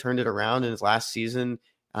really turned it around in his last season.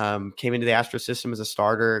 Came into the Astro system as a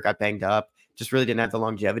starter, got banged up, just really didn't have the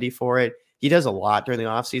longevity for it. He does a lot during the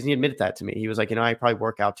offseason. He admitted that to me. He was like, I probably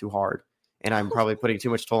work out too hard and I'm probably putting too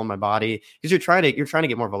much toll on my body because you're trying to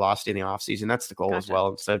get more velocity in the offseason. That's the goal as Gotcha.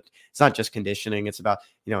 well. So it's not just conditioning. It's about,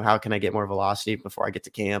 how can I get more velocity before I get to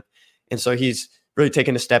camp? And so he's really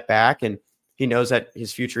taken a step back and he knows that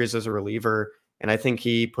his future is as a reliever. And I think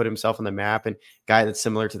he put himself on the map. And a guy that's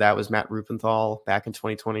similar to that was Matt Rupenthal back in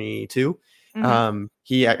 2022. Hmm.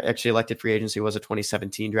 He actually elected free agency, was a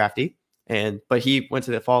 2017 draftee, but he went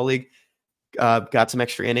to the fall league, got some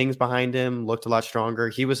extra innings behind him, looked a lot stronger.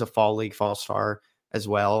 He was a fall league fall star as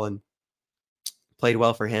well, and played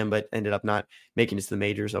well for him, but ended up not making it to the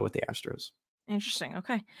majors though with the Astros. Interesting.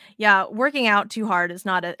 Okay. Yeah, working out too hard is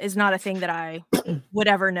not a thing that I would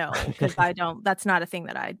ever know because I don't. That's not a thing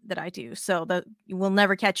that I do. So you will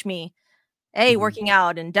never catch me Mhm. working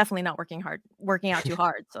out and definitely not working out too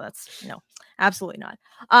hard. So that's no, absolutely not.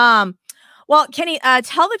 Um, well, Kenny,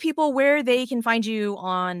 tell the people where they can find you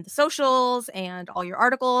on the socials and all your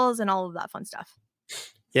articles and all of that fun stuff.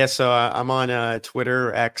 Yeah, so I'm on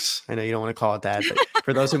Twitter, X. I know you don't want to call it that, but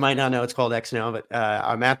for those who might not know, it's called X now. But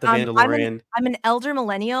I'm at the I'm an Vandalorian. I'm an elder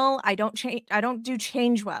millennial. I don't change. I don't do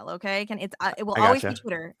change well. Okay, it will I always be gotcha.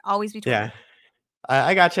 Twitter. Always be Twitter. Yeah,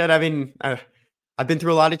 I gotcha. I mean, I've been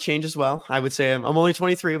through a lot of change as well. I would say I'm only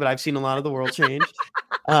 23, but I've seen a lot of the world change.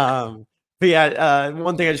 Um, but yeah,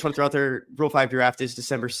 one thing I just want to throw out there: Rule 5 draft is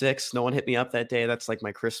December 6th. No one hit me up that day. That's like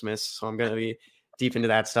my Christmas, so I'm gonna be deep into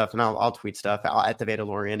that stuff, and I'll tweet stuff at the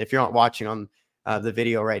Vandalorian. If you're not watching on the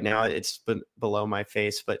video right now, it's below my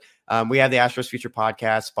face. But we have the Astros Future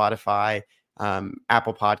podcast, Spotify,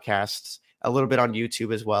 Apple Podcasts, a little bit on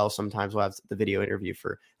YouTube as well. Sometimes we'll have the video interview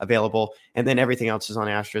for available. And then everything else is on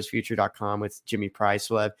astrosfuture.com with Jimmy Price.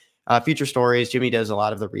 We'll have future stories. Jimmy does a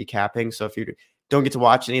lot of the recapping. So if you don't get to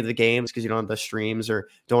watch any of the games because you don't have the streams or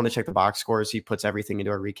don't want to check the box scores, he puts everything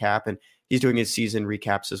into a recap. And he's doing his season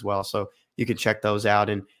recaps as well. So you can check those out.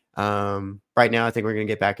 And right now, I think we're going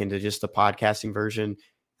to get back into just the podcasting version.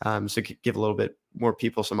 So give a little bit more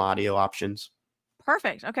people some audio options.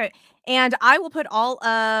 Perfect. Okay. And I will put all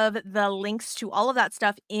of the links to all of that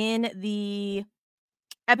stuff in the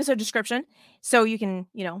episode description. So you can,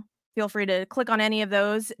 feel free to click on any of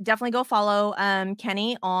those. Definitely go follow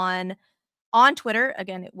Kenny on on Twitter.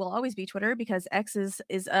 Again, it will always be Twitter because X is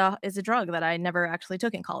a drug that I never actually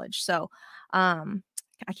took in college. So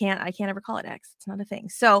I can't ever call it X. It's not a thing.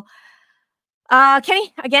 So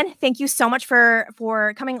Kenny, again, thank you so much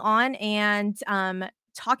for coming on and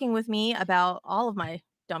talking with me about all of my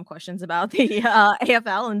dumb questions about the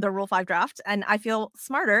AFL and the Rule 5 draft. And I feel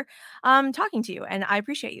smarter talking to you, and I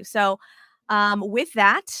appreciate you. So with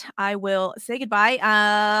that, I will say goodbye.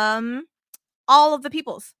 All of the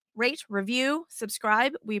peoples, rate, review,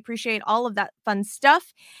 subscribe. We appreciate all of that fun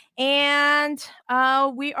stuff. And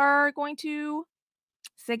we are going to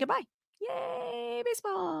say goodbye. Yay,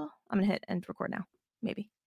 baseball. I'm going to hit end record now. Maybe.